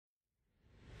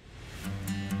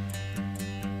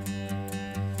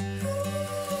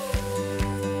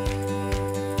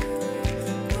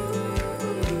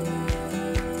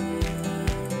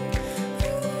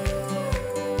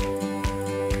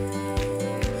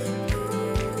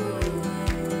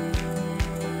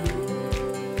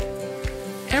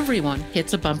Everyone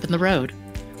hits a bump in the road.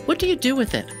 What do you do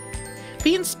with it?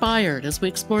 Be inspired as we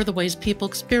explore the ways people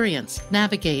experience,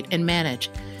 navigate, and manage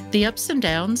the ups and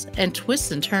downs and twists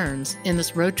and turns in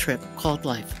this road trip called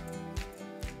life.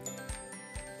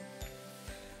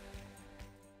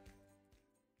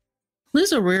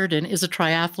 Liz O'Riordan is a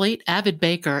triathlete, avid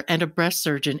baker, and a breast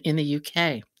surgeon in the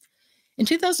UK. In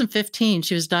 2015,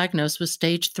 she was diagnosed with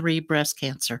stage 3 breast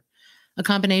cancer. A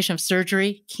combination of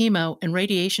surgery, chemo, and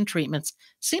radiation treatments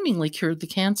seemingly cured the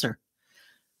cancer.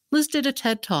 Liz did a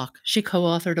TED Talk. She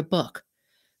co-authored a book.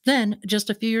 Then, just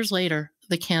a few years later,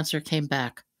 the cancer came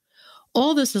back.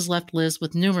 All this has left Liz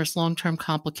with numerous long-term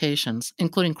complications,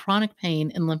 including chronic pain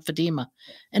and lymphedema.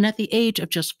 And at the age of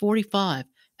just 45,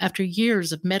 after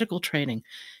years of medical training,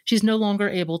 she's no longer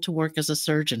able to work as a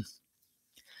surgeon.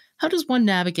 How does one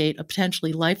navigate a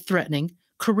potentially life-threatening,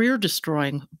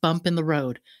 career-destroying bump in the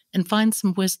road and find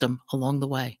some wisdom along the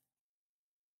way?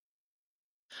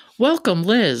 Welcome,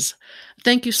 Liz.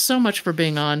 Thank you so much for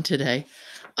being on today.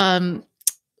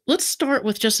 Let's start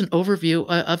with just an overview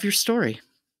of your story.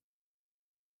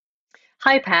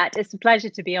 Hi, Pat. It's a pleasure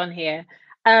to be on here.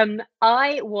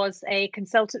 I was a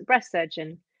consultant breast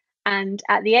surgeon, and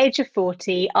at the age of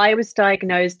 40, I was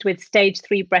diagnosed with stage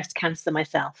 3 breast cancer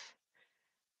myself.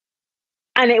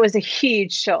 And it was a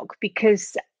huge shock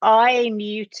because I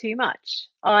knew too much.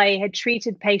 I had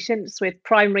treated patients with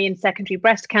primary and secondary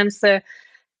breast cancer,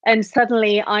 and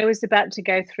suddenly I was about to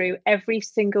go through every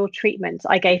single treatment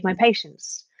I gave my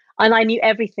patients. And I knew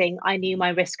everything. I knew my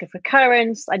risk of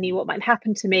recurrence. I knew what might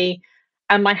happen to me.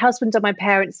 And my husband and my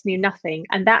parents knew nothing.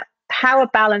 And that power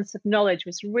balance of knowledge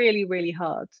was really, really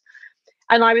hard.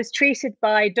 And I was treated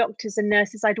by doctors and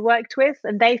nurses I'd worked with,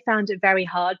 and they found it very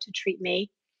hard to treat me.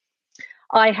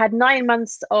 I had 9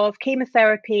 months of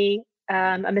chemotherapy, a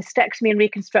mastectomy and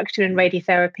reconstruction and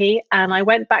radiotherapy, and I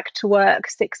went back to work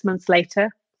 6 months later.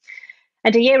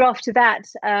 And a year after that,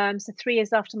 so 3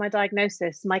 years after my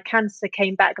diagnosis, my cancer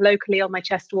came back locally on my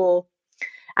chest wall.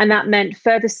 And that meant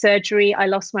further surgery. I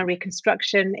lost my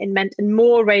reconstruction. It meant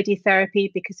more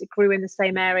radiotherapy because it grew in the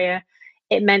same area.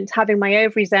 It meant having my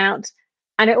ovaries out.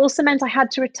 And it also meant I had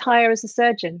to retire as a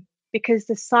surgeon because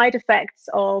the side effects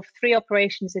of 3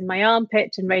 operations in my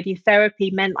armpit and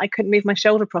radiotherapy meant I couldn't move my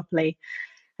shoulder properly.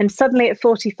 And suddenly at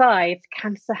 45,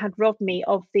 cancer had robbed me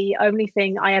of the only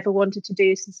thing I ever wanted to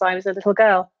do since I was a little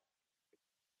girl.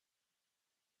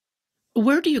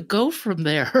 Where do you go from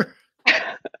there?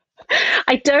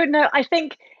 I don't know. I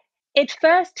think it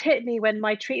first hit me when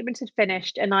my treatment had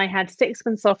finished and I had 6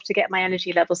 months off to get my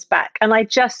energy levels back. And I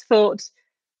just thought,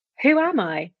 who am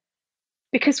I?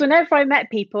 Because whenever I met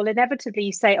people, inevitably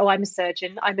you say, oh, I'm a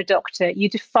surgeon, I'm a doctor.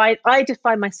 I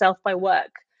define myself by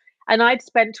work. And I'd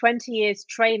spent 20 years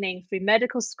training through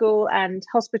medical school and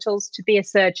hospitals to be a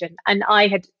surgeon. And I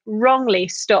had wrongly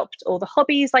stopped all the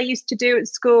hobbies I used to do at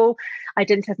school. I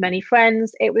didn't have many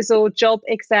friends. It was all job,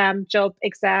 exam,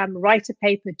 write a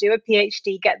paper, do a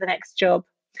PhD, get the next job.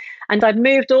 And I'd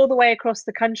moved all the way across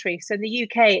the country. So in the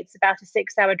UK, it's about a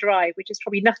 6-hour drive, which is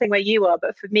probably nothing where you are,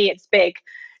 but for me, it's big.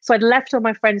 So I'd left all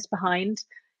my friends behind.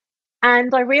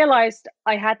 And I realized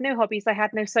I had no hobbies. I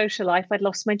had no social life. I'd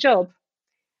lost my job.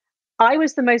 I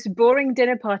was the most boring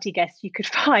dinner party guest you could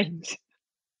find.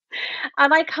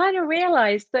 And I kind of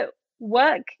realized that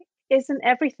work isn't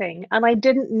everything. And I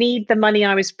didn't need the money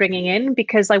I was bringing in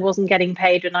because I wasn't getting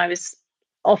paid when I was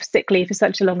off sick leave for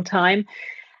such a long time.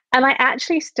 And I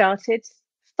actually started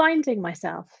finding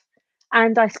myself.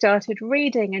 And I started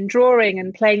reading and drawing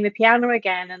and playing the piano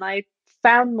again. And I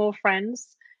found more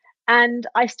friends. And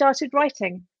I started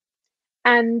writing.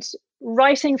 And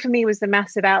writing for me was the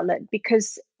massive outlet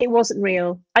because it wasn't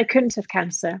real. I couldn't have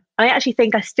cancer. I actually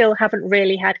think I still haven't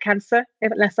really had cancer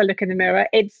unless I look in the mirror.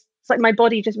 It's like my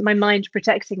body, just my mind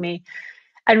protecting me.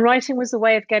 And writing was a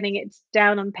way of getting it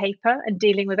down on paper and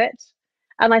dealing with it.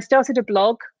 And I started a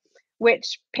blog,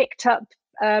 which picked up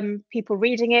people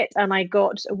reading it, and I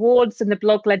got awards, and the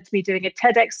blog led to me doing a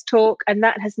TEDx talk. And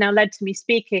that has now led to me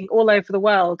speaking all over the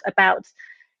world about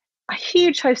a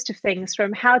huge host of things,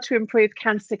 from how to improve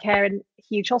cancer care in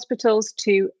huge hospitals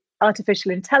to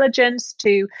artificial intelligence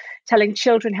to telling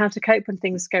children how to cope when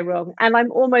things go wrong. And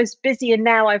I'm almost busier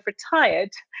now I've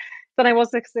retired than I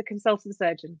was as a consultant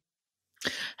surgeon.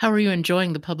 How are you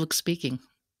enjoying the public speaking?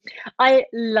 I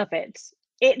love it.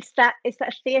 It's that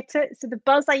theatre. So the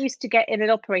buzz I used to get in an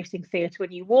operating theatre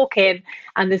when you walk in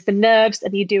and there's the nerves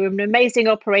and you do an amazing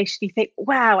operation, you think,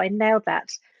 wow, I nailed that.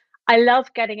 I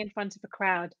love getting in front of a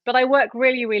crowd, but I work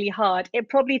really, really hard. It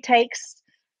probably takes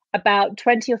about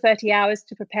 20 or 30 hours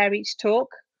to prepare each talk,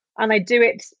 and I do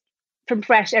it from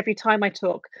fresh every time I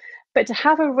talk. But to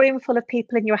have a room full of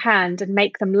people in your hand and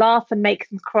make them laugh and make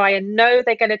them cry and know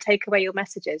they're going to take away your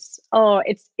messages, oh,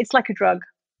 it's like a drug.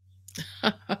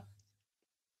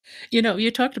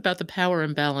 You talked about the power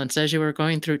imbalance as you were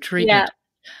going through Yeah, treatment,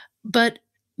 but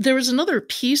there was another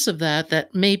piece of that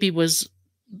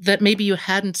maybe you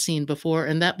hadn't seen before,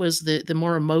 and that was the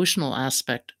more emotional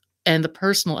aspect and the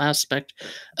personal aspect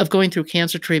of going through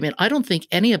cancer treatment. I don't think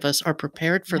any of us are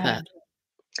prepared for no, that.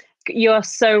 you're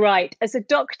so right. As a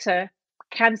doctor,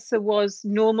 cancer was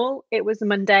normal. It was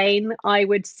mundane. I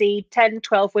would see 10,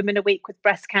 12 women a week with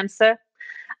breast cancer,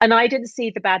 and I didn't see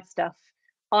the bad stuff.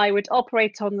 I would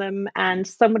operate on them and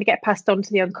some would get passed on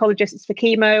to the oncologists for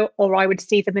chemo, or I would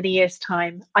see them in a year's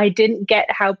time. I didn't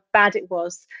get how bad it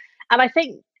was. And I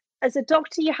think as a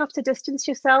doctor, you have to distance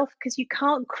yourself because you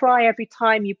can't cry every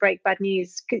time you break bad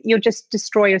news. You'll just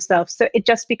destroy yourself. So it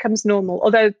just becomes normal,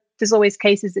 although there's always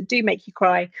cases that do make you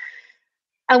cry.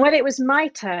 And when it was my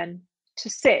turn to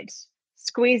sit,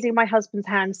 squeezing my husband's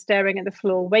hand, staring at the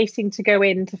floor, waiting to go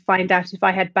in to find out if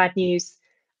I had bad news,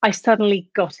 I suddenly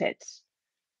got it.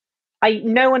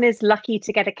 No one is lucky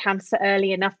to get a cancer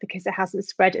early enough because it hasn't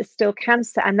spread. It's still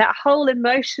cancer. And that whole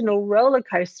emotional roller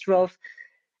coaster of,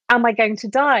 am I going to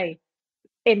die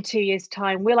in 2 years'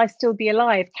 time? Will I still be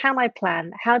alive? Can I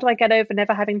plan? How do I get over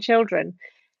never having children?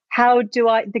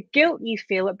 The guilt you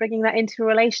feel at bringing that into a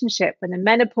relationship when the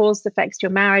menopause affects your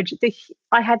marriage?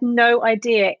 I had no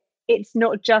idea. It's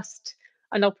not just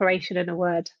an operation and a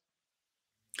word.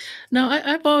 No,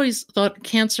 I've always thought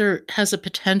cancer has a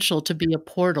potential to be a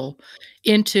portal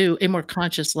into a more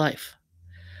conscious life.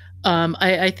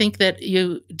 I think that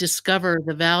you discover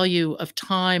the value of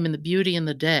time and the beauty in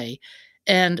the day,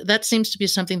 and that seems to be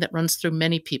something that runs through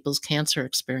many people's cancer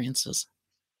experiences.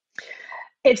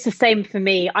 It's the same for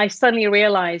me. I suddenly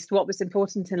realized what was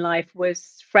important in life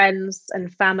was friends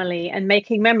and family and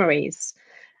making memories.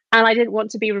 And I didn't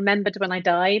want to be remembered when I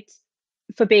died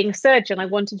for being a surgeon. I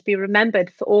wanted to be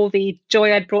remembered for all the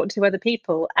joy I'd brought to other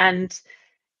people. And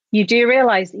you do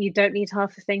realize that you don't need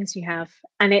half the things you have.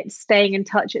 And it's staying in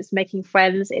touch, it's making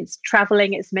friends, it's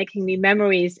traveling, it's making new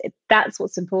memories. That's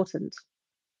what's important.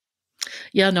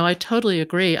 Yeah, no, I totally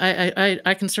agree.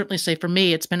 I can certainly say for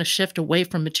me, it's been a shift away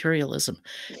from materialism,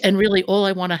 and really all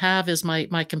I wanna have is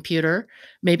my computer,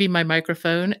 maybe my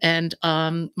microphone, and,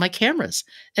 my cameras,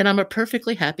 and I'm a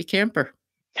perfectly happy camper.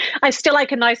 I still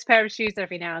like a nice pair of shoes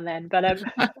every now and then, but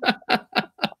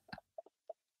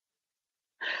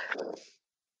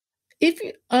If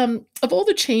you of all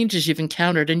the changes you've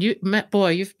encountered, and boy,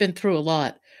 you've been through a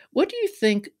lot, what do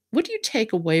you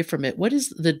take away from it? What is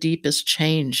the deepest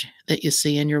change that you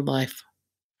see in your life?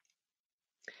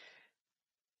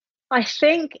 I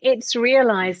think it's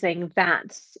realizing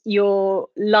that your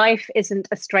life isn't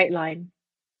a straight line.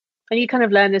 And you kind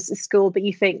of learn this at school, but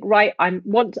you think, right, I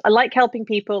like helping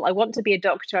people. I want to be a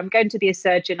doctor. I'm going to be a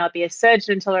surgeon. I'll be a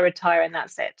surgeon until I retire, and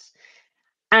that's it.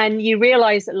 And you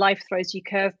realize that life throws you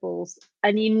curveballs,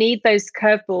 and you need those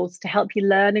curveballs to help you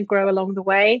learn and grow along the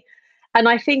way. And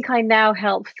I think I now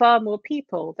help far more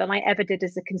people than I ever did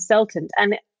as a consultant.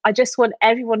 And I just want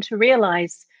everyone to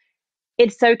realize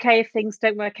it's okay if things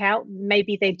don't work out.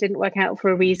 Maybe they didn't work out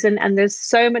for a reason, and there's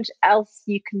so much else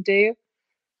you can do.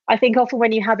 I think often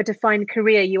when you have a defined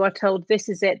career, you are told this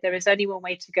is it. There is only one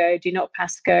way to go. Do not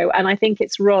pass go. And I think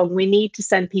it's wrong. We need to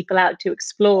send people out to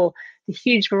explore the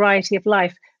huge variety of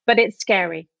life. But it's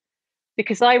scary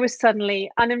because I was suddenly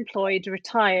unemployed,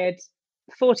 retired,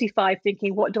 45,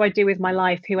 thinking, what do I do with my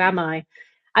life? Who am I?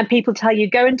 And people tell you,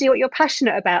 go and do what you're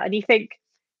passionate about. And you think,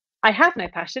 I have no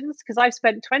passions because I've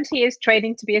spent 20 years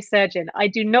training to be a surgeon. I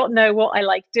do not know what I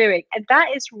like doing. And that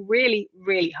is really,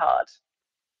 really hard.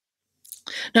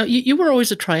 Now, you were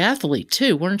always a triathlete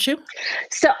too, weren't you?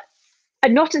 So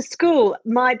not at school.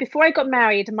 My Before I got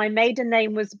married, my maiden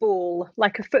name was Ball,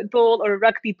 like a football or a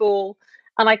rugby ball,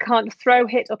 and I can't throw,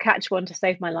 hit, or catch one to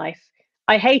save my life.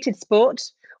 I hated sport.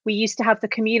 We used to have the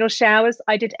communal showers.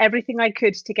 I did everything I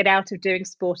could to get out of doing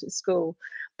sport at school.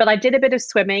 But I did a bit of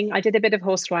swimming, I did a bit of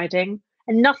horse riding,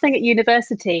 and nothing at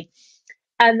university.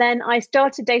 And then I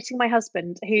started dating my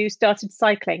husband, who started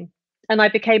cycling. And I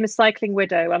became a cycling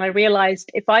widow. And I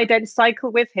realized if I don't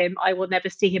cycle with him, I will never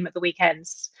see him at the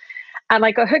weekends. And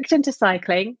I got hooked into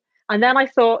cycling. And then I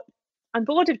thought, I'm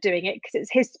bored of doing it because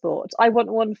it's his sport. I want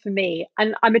one for me.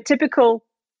 And I'm a typical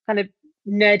kind of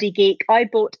nerdy geek. I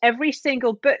bought every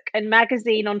single book and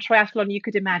magazine on triathlon you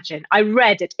could imagine. I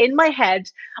read it in my head.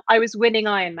 I was winning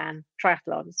Ironman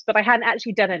triathlons, but I hadn't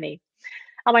actually done any.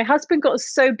 And my husband got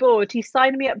so bored, he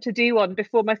signed me up to do one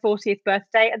before my 40th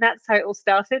birthday. And that's how it all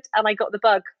started. And I got the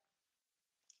bug.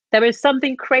 There is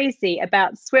something crazy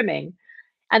about swimming.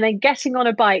 and then getting on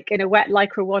a bike in a wet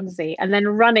lycra onesie, and then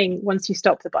running once you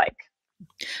stop the bike.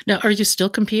 Now, are you still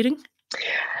competing?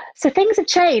 So things have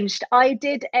changed. I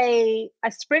did a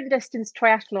sprint distance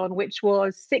triathlon, which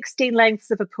was 16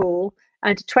 lengths of a pool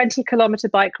and a 20-kilometer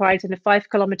bike ride and a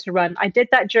 5-kilometer run. I did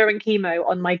that during chemo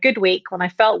on my good week when I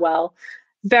felt well.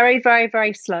 Very, very,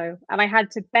 very slow. And I had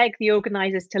to beg the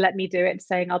organizers to let me do it,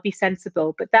 saying I'll be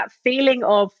sensible. But that feeling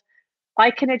of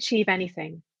I can achieve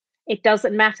anything. It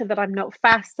doesn't matter that I'm not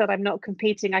fast, that I'm not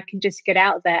competing. I can just get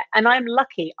out there. And I'm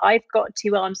lucky. I've got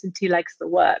 2 arms and 2 legs that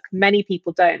work. Many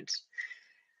people don't.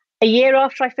 A year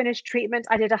after I finished treatment,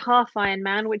 I did a half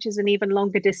Ironman, which is an even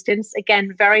longer distance.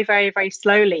 Again, very, very, very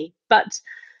slowly. But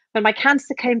when my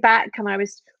cancer came back and I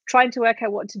was trying to work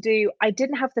out what to do, I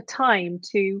didn't have the time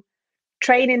to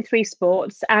train in 3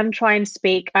 sports and try and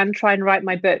speak and try and write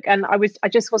my book. And I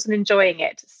just wasn't enjoying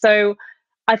it. So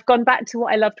I've gone back to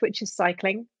what I loved, which is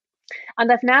cycling.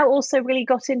 And I've now also really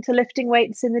got into lifting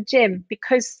weights in the gym,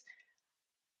 because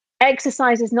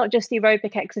exercise is not just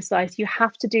aerobic exercise. You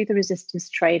have to do the resistance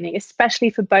training, especially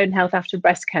for bone health after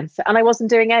breast cancer. And I wasn't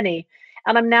doing any.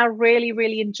 And I'm now really,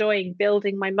 really enjoying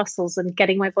building my muscles and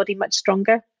getting my body much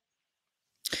stronger.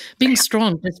 Being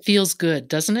strong, it feels good,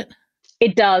 doesn't it?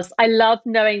 It does. I love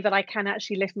knowing that I can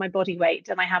actually lift my body weight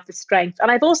and I have the strength.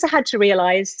 And I've also had to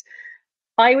realize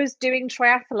I was doing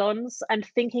triathlons and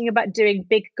thinking about doing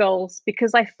big goals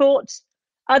because I thought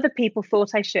other people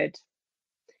thought I should.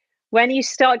 When you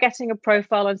start getting a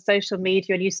profile on social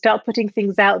media and you start putting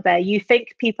things out there, you think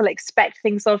people expect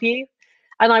things of you.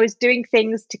 And I was doing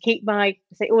things to keep my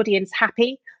audience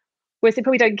happy, whereas they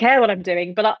probably don't care what I'm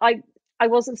doing, but I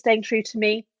wasn't staying true to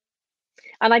me.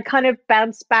 And I kind of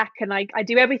bounce back and I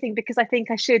do everything because I think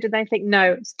I should. And I think,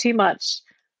 no, it's too much.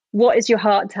 What is your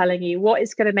heart telling you? What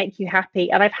is going to make you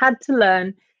happy? And I've had to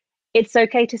learn it's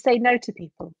okay to say no to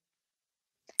people.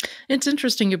 It's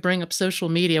interesting you bring up social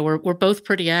media. We're both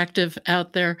pretty active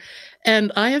out there.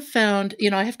 And I have found,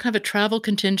 I have kind of a travel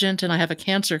contingent and I have a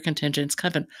cancer contingent. It's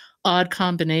kind of an odd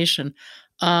combination.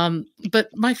 But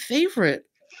my favorite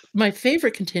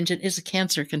contingent is a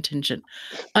cancer contingent.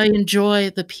 I enjoy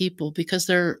the people because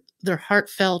they're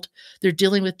heartfelt. They're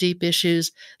dealing with deep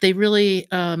issues. They really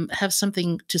have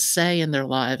something to say in their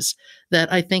lives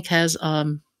that I think has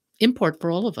import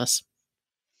for all of us.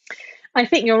 I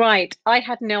think you're right. I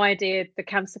had no idea the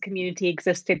cancer community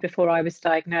existed before I was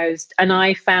diagnosed. And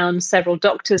I found several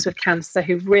doctors with cancer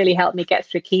who really helped me get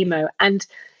through chemo. And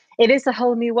it is a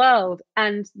whole new world.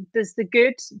 And there's the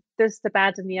good, there's the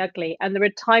bad and the ugly. And there are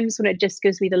times when it just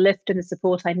gives me the lift and the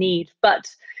support I need.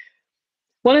 But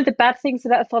one of the bad things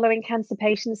about following cancer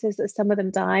patients is that some of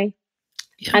them die.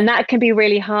 Yeah. And that can be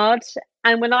really hard.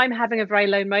 And when I'm having a very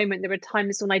low moment, there are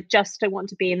times when I just don't want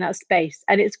to be in that space.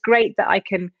 And it's great that I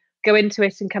can go into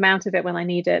it and come out of it when I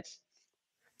need it.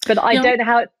 But I don't know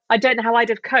how I'd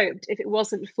have coped if it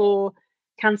wasn't for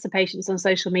cancer patients on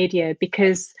social media,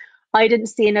 because I didn't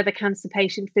see another cancer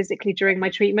patient physically during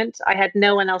my treatment. I had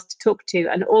no one else to talk to,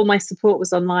 and all my support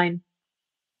was online.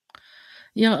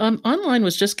 Yeah, online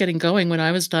was just getting going when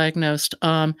I was diagnosed.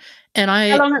 And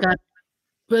that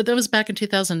was back in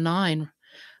 2009.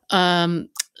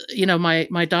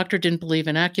 My doctor didn't believe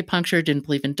in acupuncture, didn't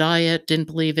believe in diet, didn't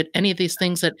believe in any of these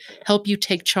things that help you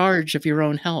take charge of your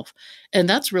own health. And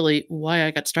that's really why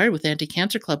I got started with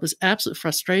Anti-Cancer Club, was absolute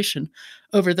frustration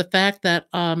over the fact that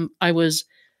I was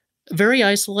very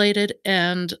isolated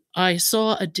and I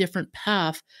saw a different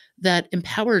path that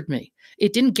empowered me.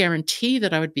 It didn't guarantee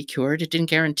that I would be cured. It didn't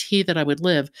guarantee that I would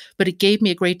live, but it gave me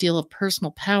a great deal of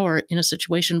personal power in a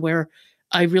situation where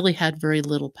I really had very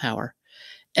little power.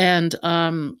 And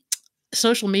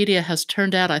social media has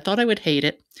turned out, I thought I would hate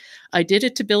it. I did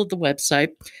it to build the website,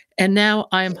 and now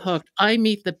I am hooked. I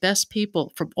meet the best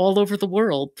people from all over the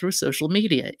world through social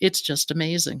media. It's just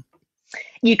amazing.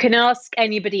 You can ask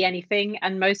anybody anything,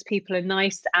 and most people are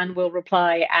nice and will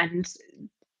reply. And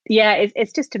yeah,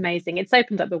 it's just amazing. It's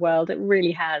opened up the world. It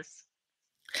really has.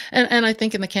 And I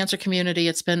think in the cancer community,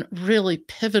 it's been really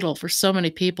pivotal for so many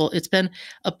people. It's been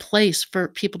a place for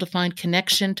people to find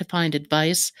connection, to find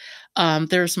advice.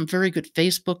 There are some very good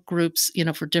Facebook groups,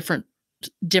 for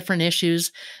different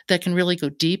issues that can really go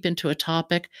deep into a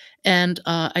topic. And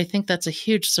I think that's a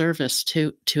huge service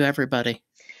to everybody.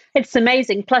 It's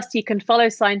amazing. Plus, you can follow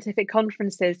scientific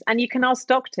conferences and you can ask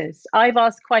doctors. I've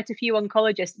asked quite a few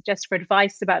oncologists just for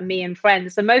advice about me and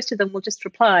friends, and most of them will just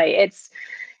reply.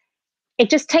 It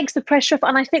just takes the pressure off.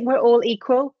 And I think we're all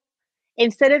equal.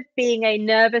 Instead of being a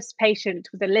nervous patient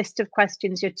with a list of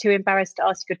questions you're too embarrassed to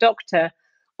ask your doctor,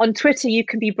 On Twitter, you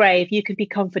can be brave, you can be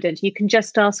confident, you can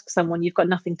just ask someone, you've got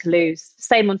nothing to lose.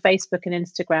 Same on Facebook and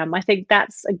Instagram. I think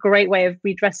that's a great way of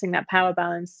redressing that power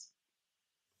balance.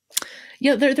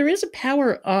 Yeah, there is a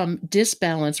power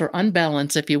disbalance or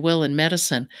unbalance, if you will, in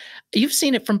medicine. You've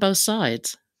seen it from both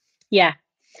sides. Yeah.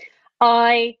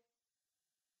 When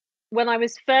I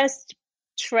was first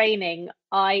training,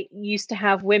 I used to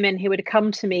have women who would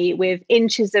come to me with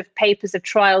inches of papers of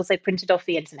trials they printed off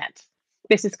the internet.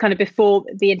 This is kind of before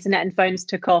the internet and phones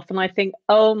took off. And I think,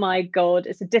 oh my God,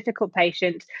 it's a difficult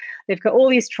patient. They've got all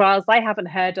these trials I haven't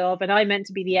heard of, and I meant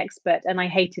to be the expert, and I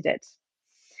hated it.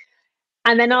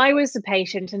 And then I was the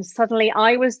patient, and suddenly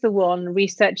I was the one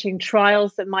researching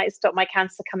trials that might stop my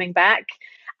cancer coming back.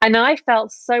 And I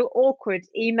felt so awkward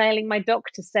emailing my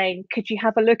doctor saying, could you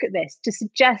have a look at this, to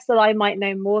suggest that I might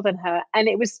know more than her. And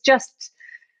it was just,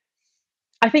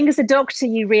 I think as a doctor,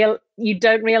 you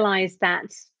don't realize that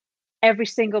every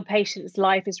single patient's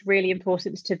life is really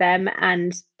important to them,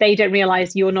 and they don't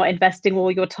realize you're not investing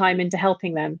all your time into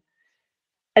helping them.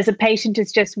 As a patient,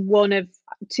 it's just one of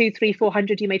 200, 300,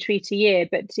 400 you may treat a year.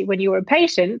 But when you're a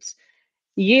patient,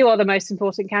 you are the most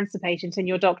important cancer patient in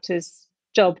your doctor's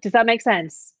job. Does that make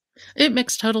sense? It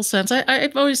makes total sense.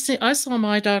 I've always seen, I saw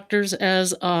my doctors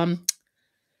as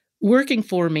working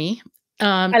for me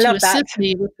I to love that. assist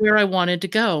me with where I wanted to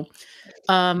go.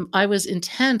 I was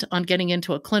intent on getting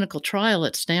into a clinical trial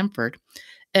at Stanford,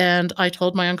 and I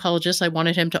told my oncologist I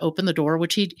wanted him to open the door,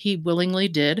 which he willingly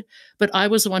did. But I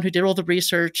was the one who did all the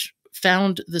research,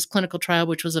 found this clinical trial,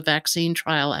 which was a vaccine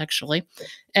trial, actually.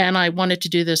 And I wanted to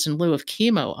do this in lieu of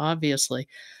chemo, obviously.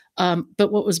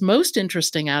 But what was most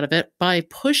interesting out of it, by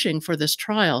pushing for this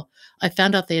trial, I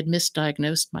found out they had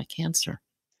misdiagnosed my cancer.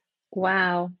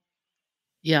 Wow.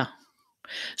 Yeah.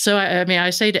 So, I mean, I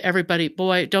say to everybody,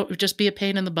 boy, don't just be a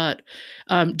pain in the butt.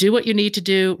 Do what you need to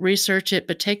do, research it,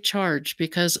 but take charge,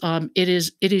 because it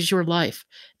is your life,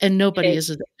 and nobody is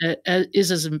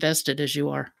as invested as you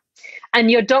are. And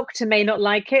your doctor may not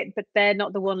like it, but they're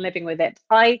not the one living with it.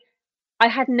 I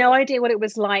had no idea what it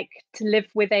was like to live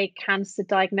with a cancer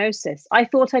diagnosis. I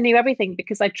thought I knew everything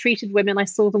because I treated women, I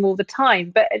saw them all the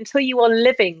time. But until you are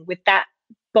living with that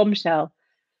bombshell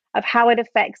of how it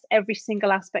affects every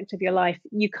single aspect of your life,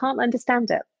 you can't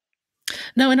understand it.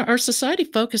 No, and our society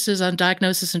focuses on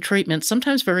diagnosis and treatment,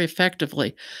 sometimes very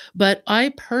effectively. But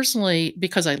I personally,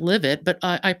 because I live it, but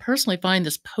I personally find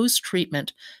this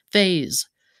post-treatment phase,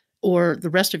 or the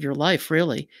rest of your life,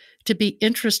 really, to be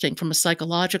interesting from a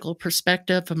psychological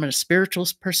perspective, from a spiritual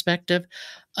perspective.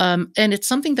 And it's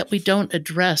something that we don't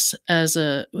address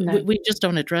No. we just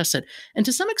don't address it. And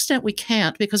to some extent, we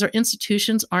can't, because our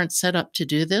institutions aren't set up to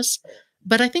do this.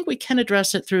 But I think we can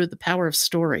address it through the power of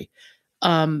story.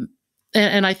 Um,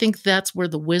 and I think that's where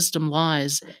the wisdom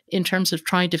lies in terms of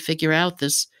trying to figure out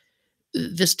this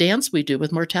dance we do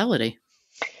with mortality.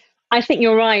 I think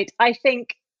you're right. I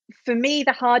think for me,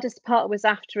 the hardest part was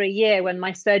after a year when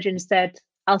my surgeon said,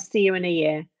 I'll see you in a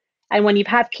year. And when you've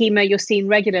had chemo, you're seen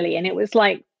regularly. And it was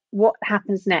like, what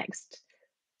happens next?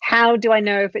 How do I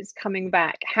know if it's coming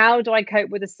back? How do I cope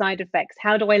with the side effects?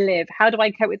 How do I live? How do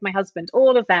I cope with my husband?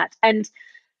 All of that. And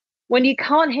when you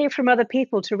can't hear from other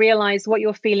people to realize what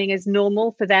you're feeling is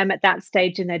normal for them at that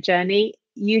stage in their journey,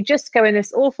 you just go in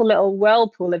this awful little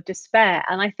whirlpool of despair.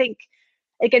 And I think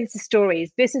against the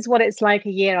stories, this is what it's like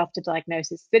a year after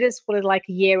diagnosis. This is what it's like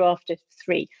a year after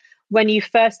 3. When you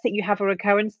first think you have a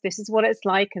recurrence, this is what it's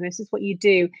like, and this is what you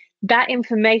do. That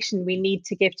information we need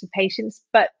to give to patients,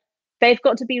 but they've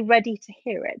got to be ready to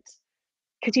hear it.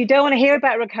 Because you don't want to hear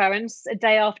about recurrence a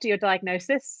day after your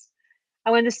diagnosis.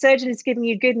 And when the surgeon is giving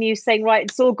you good news saying, right,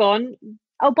 it's all gone.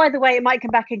 Oh, by the way, it might come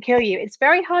back and kill you. It's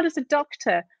very hard as a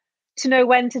doctor to know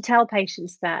when to tell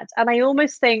patients that. And I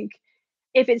almost think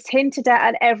if it's hinted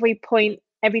at every point,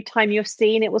 every time you're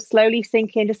seen, it will slowly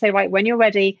sink in to say, right, when you're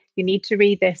ready, you need to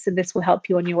read this, and this will help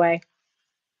you on your way.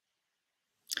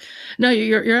 No,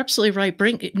 you're absolutely right.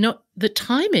 The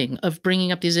timing of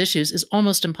bringing up these issues is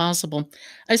almost impossible.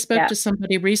 I spoke to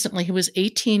somebody recently who was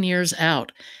 18 years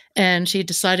out, and she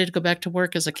decided to go back to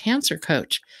work as a cancer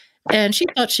coach. And she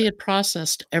thought she had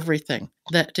processed everything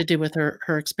that to do with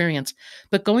her experience.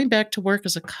 But going back to work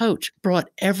as a coach brought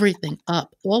everything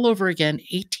up all over again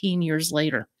 18 years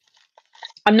later.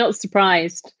 I'm not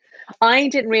surprised. I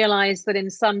didn't realize that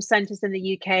in some centres in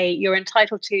the UK, you're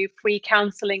entitled to free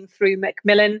counselling through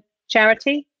Macmillan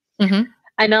charity. Mm-hmm.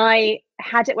 And I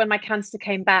had it when my cancer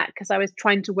came back because I was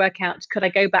trying to work out, could I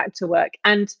go back to work?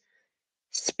 And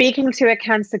speaking to a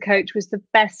cancer coach was the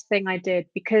best thing I did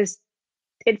because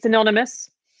it's anonymous.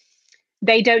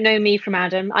 They don't know me from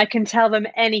Adam. I can tell them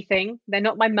anything. They're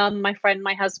not my mum, my friend,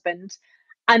 my husband.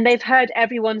 And they've heard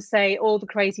everyone say all the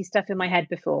crazy stuff in my head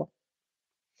before.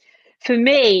 For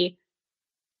me,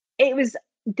 it was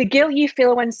the guilt you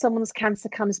feel when someone's cancer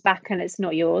comes back and it's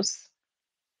not yours.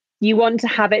 You want to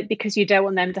have it because you don't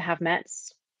want them to have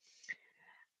Mets.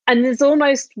 And there's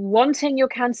almost wanting your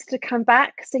cancer to come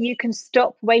back so you can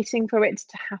stop waiting for it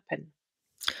to happen.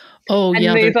 Oh, and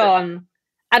yeah. move on.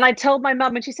 And I told my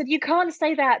mum, and she said, you can't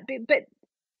say that. But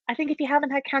I think if you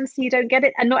haven't had cancer, you don't get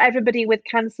it. And not everybody with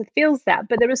cancer feels that.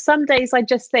 But there are some days I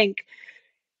just think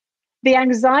the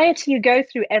anxiety you go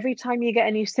through every time you get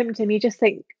a new symptom, you just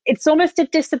think it's almost a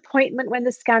disappointment when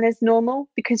the scan is normal,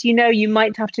 because you know you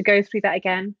might have to go through that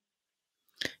again.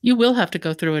 You will have to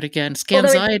go through it again.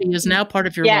 Scanxiety is now part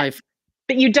of your life.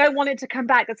 But you don't want it to come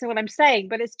back. That's what I'm saying.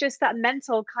 But it's just that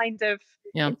mental kind of,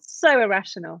 it's so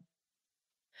irrational.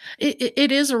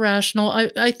 It is irrational.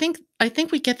 I think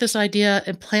we get this idea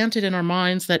implanted in our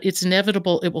minds that it's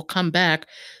inevitable, it will come back.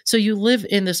 So you live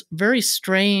in this very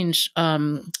strange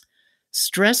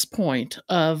stress point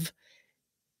of,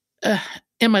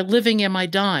 am I living? Am I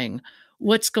dying?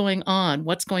 What's going on?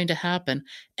 What's going to happen?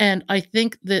 And I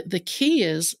think that the key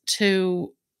is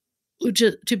to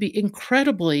be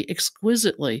incredibly,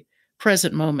 exquisitely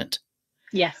present moment.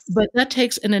 Yes. But that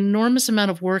takes an enormous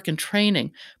amount of work and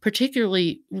training.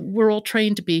 Particularly, we're all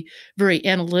trained to be very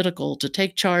analytical, to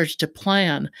take charge, to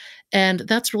plan. And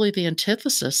that's really the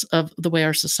antithesis of the way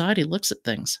our society looks at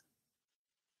things.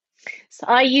 So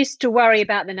I used to worry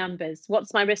about the numbers.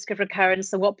 What's my risk of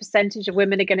recurrence? So what percentage of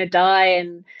women are going to die?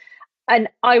 And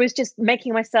I was just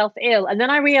making myself ill. And then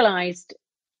I realized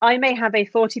I may have a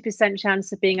 40%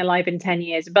 chance of being alive in 10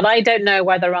 years, but I don't know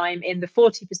whether I'm in the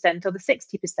 40% or the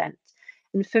 60%.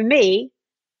 And for me,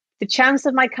 the chance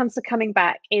of my cancer coming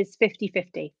back is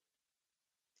 50-50.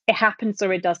 It happens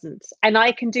or it doesn't. And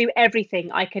I can do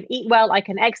everything. I can eat well, I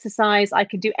can exercise, I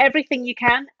can do everything you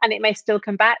can, and it may still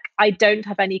come back. I don't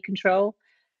have any control.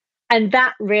 And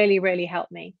that really, really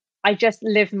helped me. I just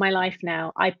live my life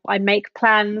now. I make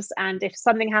plans, and if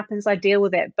something happens, I deal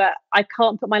with it. But I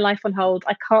can't put my life on hold.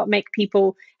 I can't make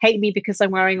people hate me because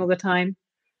I'm worrying all the time.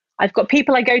 I've got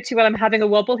people I go to when I'm having a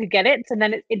wobble who get it, and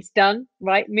then it's done,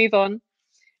 right? Move on.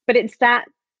 But it's that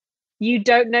you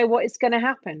don't know what is going to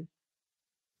happen.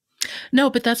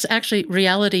 No, but that's actually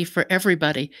reality for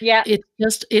everybody. Yeah.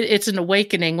 It's an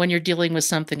awakening when you're dealing with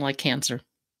something like cancer.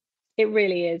 It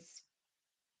really is.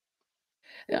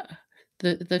 Yeah.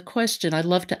 The question I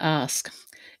love to ask,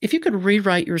 if you could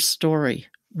rewrite your story,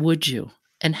 would you?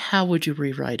 And how would you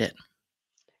rewrite it?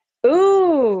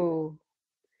 Ooh,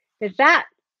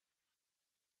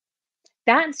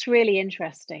 that's really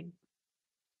interesting.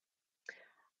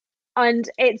 And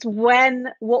it's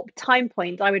what time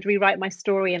point I would rewrite my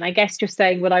story. And I guess you're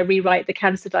saying, would I rewrite the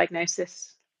cancer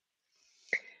diagnosis?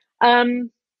 I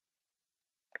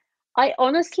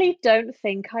honestly don't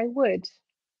think I would.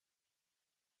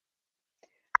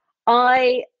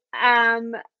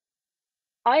 I'm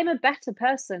a better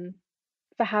person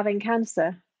for having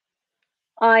cancer.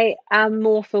 I am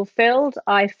more fulfilled.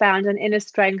 I found an inner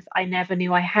strength I never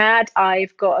knew I had.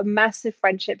 I've got a massive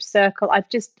friendship circle.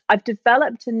 I've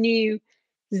developed a new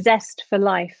zest for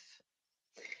life.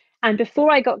 And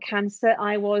before I got cancer,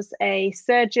 I was a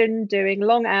surgeon doing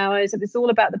long hours. It was all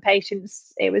about the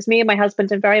patients. It was me and my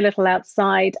husband and very little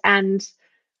outside. And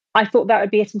I thought that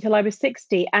would be it until I was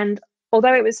 60. And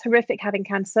although it was horrific having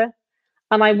cancer,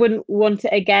 and I wouldn't want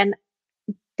it again,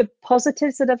 the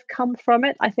positives that have come from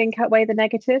it, I think, outweigh the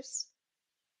negatives.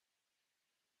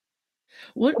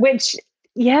 Which,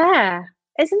 yeah,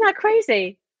 isn't that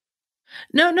crazy?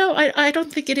 No, I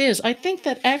don't think it is. I think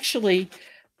that actually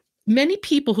many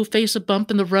people who face a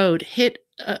bump in the road hit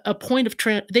a point of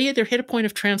they either hit a point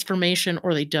of transformation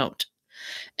or they don't.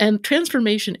 And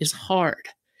transformation is hard.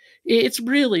 It's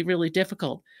really, really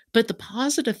difficult. But the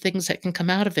positive things that can come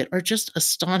out of it are just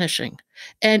astonishing.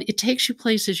 And it takes you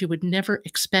places you would never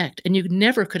expect and you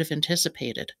never could have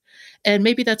anticipated. And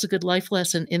maybe that's a good life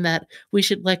lesson, in that we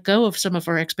should let go of some of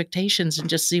our expectations and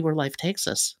just see where life takes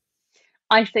us.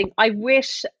 I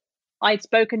wish I'd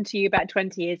spoken to you about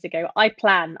 20 years ago. I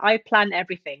plan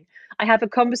everything. I have a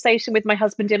conversation with my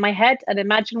husband in my head and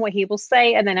imagine what he will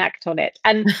say and then act on it.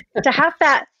 And to have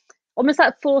that, almost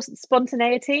that forced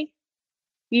spontaneity,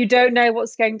 you don't know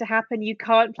what's going to happen. You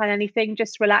can't plan anything.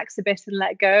 Just relax a bit and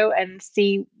let go and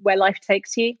see where life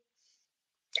takes you.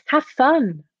 Have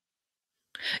fun.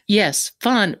 Yes,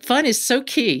 fun. Fun is so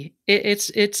key.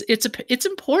 It's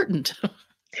important.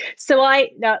 So I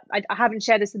haven't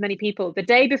shared this with many people. The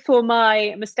day before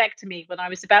my mastectomy, when I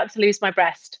was about to lose my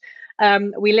breast,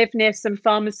 We live near some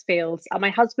farmers' fields, and my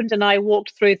husband and I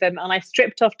walked through them, and I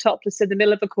stripped off topless in the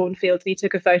middle of a cornfield, and he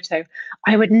took a photo.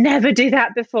 I would never do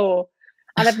that before,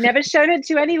 and I've never shown it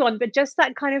to anyone, but just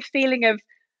that kind of feeling of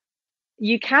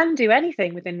you can do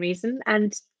anything within reason,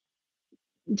 and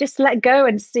just let go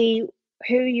and see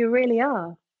who you really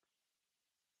are.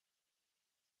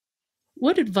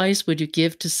 What advice would you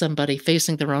give to somebody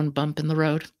facing their own bump in the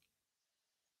road?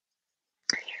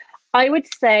 I would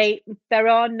say there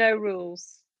are no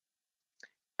rules.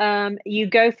 You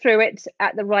go through it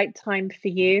at the right time for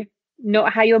you,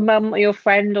 not how your mum or your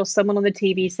friend or someone on the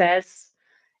TV says.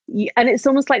 And it's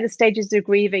almost like the stages of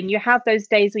grieving. You have those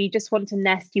days where you just want to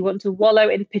nest, you want to wallow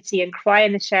in pity and cry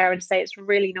in the shower and say it's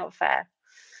really not fair.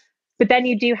 But then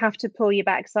you do have to pull your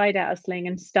backside out of sling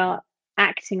and start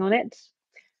acting on it.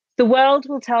 The world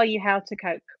will tell you how to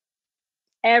cope.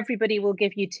 Everybody will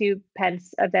give you 2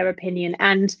 pence of their opinion.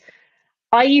 And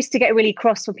I used to get really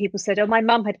cross when people said, oh, my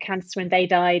mum had cancer and they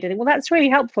died. And well, that's really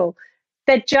helpful.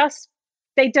 They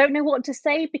don't know what to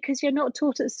say because you're not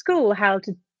taught at school how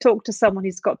to talk to someone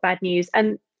who's got bad news.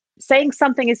 And saying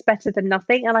something is better than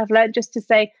nothing. And I've learned just to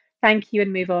say thank you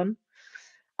and move on.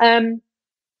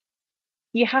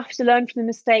 You have to learn from the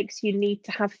mistakes. You need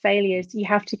to have failures. You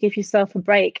have to give yourself a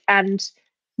break, and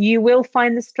you will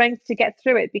find the strength to get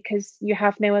through it because you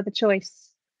have no other choice.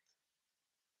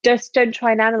 Just don't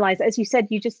try and analyze. As you said,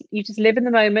 you just live in the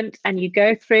moment and you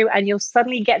go through, and you'll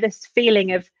suddenly get this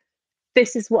feeling of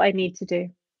this is what I need to do.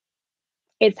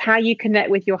 It's how you connect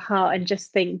with your heart and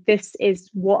just think this is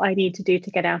what I need to do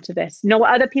to get out of this, not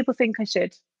what other people think I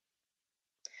should.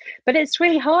 But it's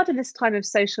really hard in this time of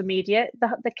social media.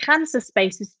 The cancer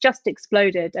space has just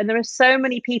exploded, and there are so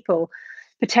many people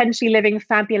potentially living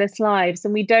fabulous lives,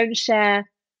 and we don't share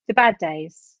the bad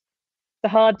days, the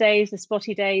hard days, the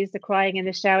spotty days, the crying in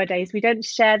the shower days. We don't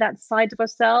share that side of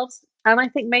ourselves, and I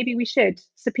think maybe we should,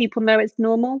 so people know it's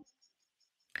normal.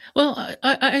 Well,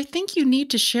 I think you need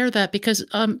to share that because,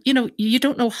 you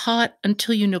don't know hot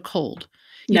until you know cold.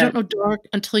 You No. don't know dark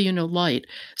until you know light.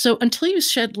 So until you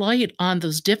shed light on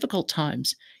those difficult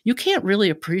times, you can't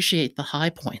really appreciate the high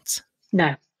points.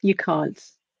 No, you can't.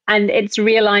 And it's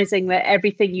realizing that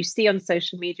everything you see on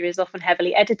social media is often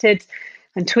heavily edited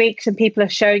and tweaked, and people are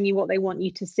showing you what they want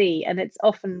you to see. And it's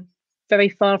often very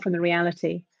far from the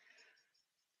reality.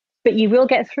 But you will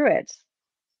get through it.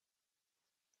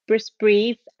 Just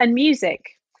breathe. And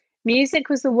music. Music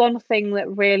was the one thing that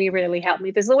really, really helped me.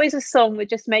 There's always a song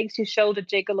that just makes your shoulder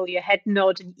jiggle or your head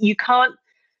nod. And you can't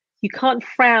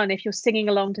frown if you're singing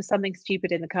along to something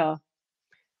stupid in the car.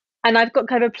 And I've got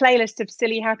kind of a playlist of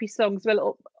silly, happy songs.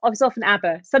 Well, it's often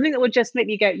ABBA, something that would just make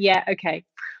me go, yeah, okay.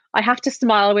 I have to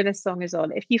smile when a song is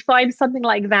on. If you find something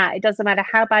like that, it doesn't matter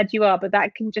how bad you are, but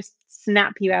that can just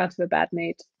snap you out of a bad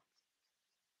mood.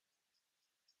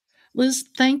 Liz,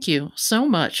 thank you so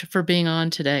much for being on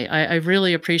today. I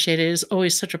really appreciate it. It is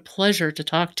always such a pleasure to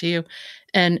talk to you.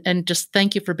 And just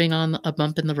thank you for being on A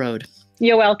Bump in the Road.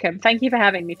 You're welcome. Thank you for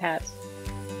having me, Pat.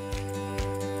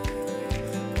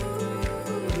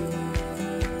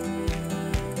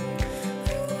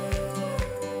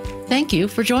 Thank you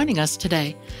for joining us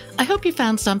today. I hope you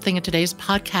found something in today's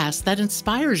podcast that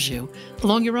inspires you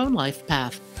along your own life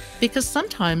path, because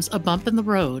sometimes a bump in the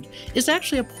road is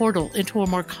actually a portal into a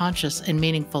more conscious and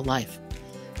meaningful life.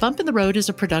 Bump in the Road is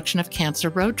a production of Cancer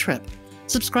Road Trip.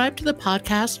 Subscribe to the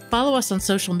podcast, follow us on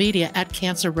social media at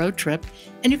Cancer Road Trip,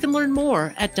 and you can learn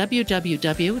more at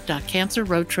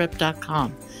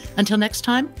www.cancerroadtrip.com. Until next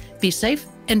time, be safe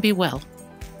and be well.